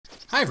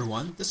Hi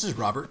everyone, this is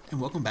Robert, and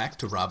welcome back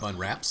to Rob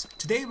Unwraps.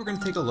 Today we're going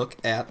to take a look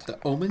at the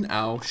Oman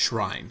Au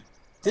Shrine.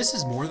 This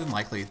is more than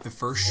likely the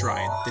first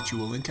shrine that you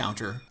will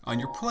encounter on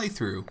your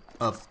playthrough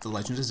of The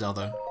Legend of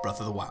Zelda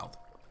Breath of the Wild.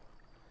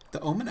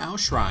 The Oman Au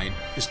Shrine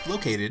is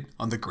located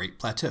on the Great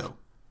Plateau.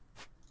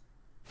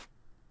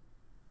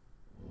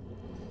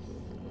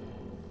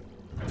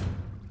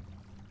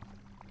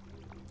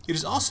 It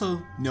is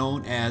also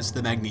known as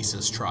the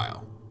Magnesis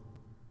Trial.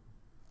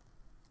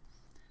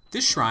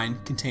 This shrine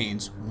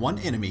contains one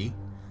enemy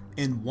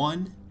and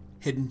one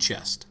hidden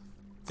chest.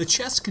 The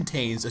chest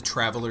contains a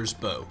traveler's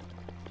bow.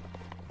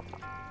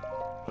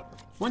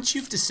 Once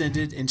you've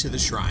descended into the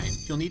shrine,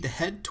 you'll need to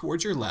head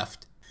towards your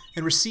left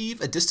and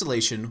receive a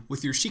distillation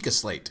with your Sheikah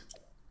Slate.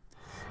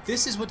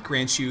 This is what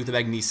grants you the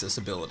Magnesis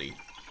ability.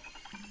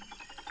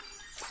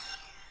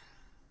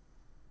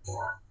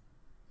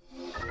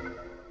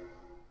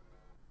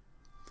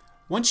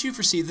 Once you've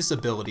received this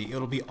ability,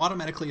 it'll be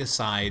automatically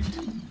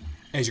assigned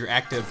as your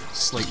active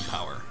slate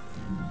power.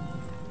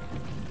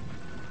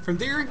 From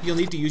there, you'll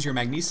need to use your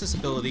Magnesis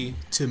ability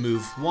to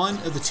move one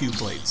of the two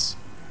plates.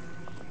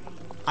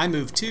 I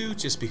move two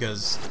just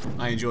because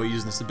I enjoy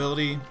using this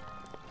ability,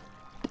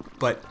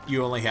 but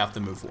you only have to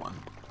move one.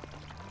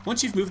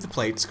 Once you've moved the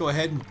plates, go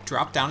ahead and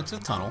drop down into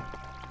the tunnel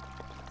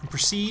and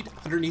proceed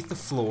underneath the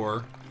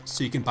floor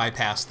so you can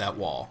bypass that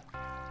wall.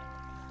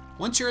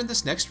 Once you're in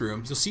this next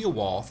room, you'll see a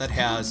wall that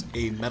has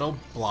a metal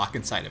block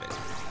inside of it.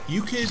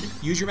 You could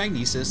use your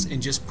Magnesis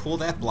and just pull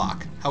that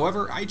block.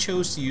 However, I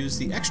chose to use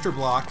the extra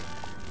block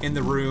in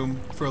the room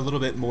for a little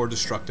bit more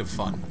destructive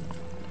fun.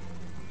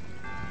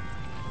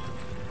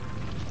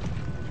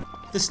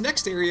 This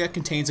next area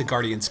contains a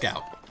Guardian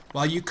Scout.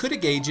 While you could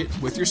engage it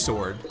with your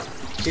sword,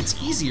 it's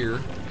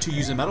easier to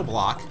use a metal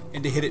block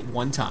and to hit it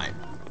one time,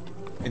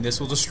 and this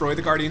will destroy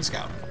the Guardian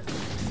Scout.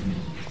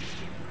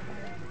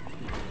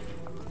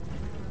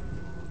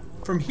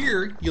 From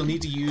here, you'll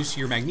need to use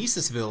your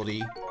Magnesis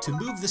ability to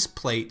move this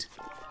plate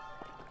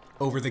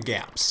over the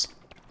gaps.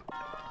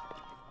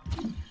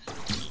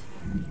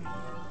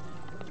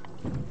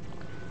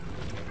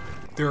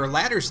 There are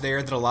ladders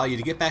there that allow you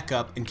to get back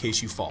up in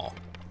case you fall.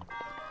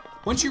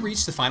 Once you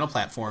reach the final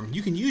platform,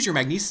 you can use your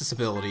Magnesis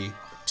ability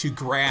to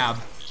grab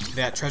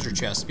that treasure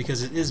chest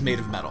because it is made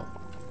of metal.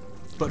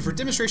 But for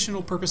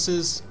demonstrational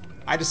purposes,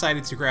 I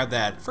decided to grab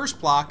that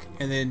first block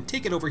and then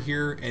take it over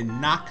here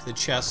and knock the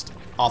chest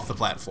off the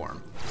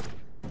platform.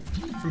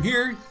 From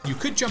here, you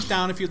could jump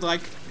down if you'd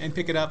like and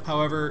pick it up.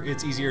 However,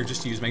 it's easier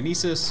just to use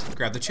Magnesis,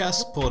 grab the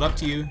chest, pull it up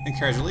to you, and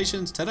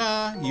congratulations,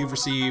 ta-da, you've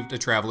received a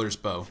traveler's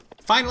bow.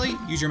 Finally,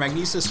 use your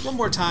Magnesis one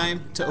more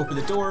time to open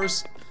the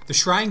doors. The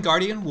Shrine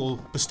Guardian will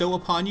bestow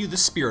upon you the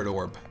Spirit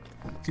Orb.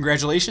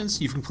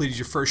 Congratulations, you've completed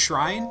your first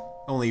shrine,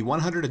 only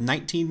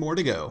 119 more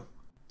to go.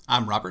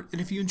 I'm Robert, and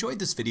if you enjoyed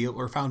this video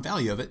or found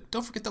value of it,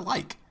 don't forget to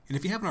like. And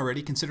if you haven't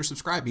already, consider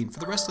subscribing for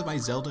the rest of my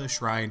Zelda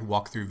Shrine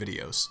walkthrough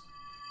videos.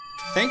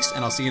 Thanks,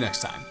 and I'll see you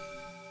next time.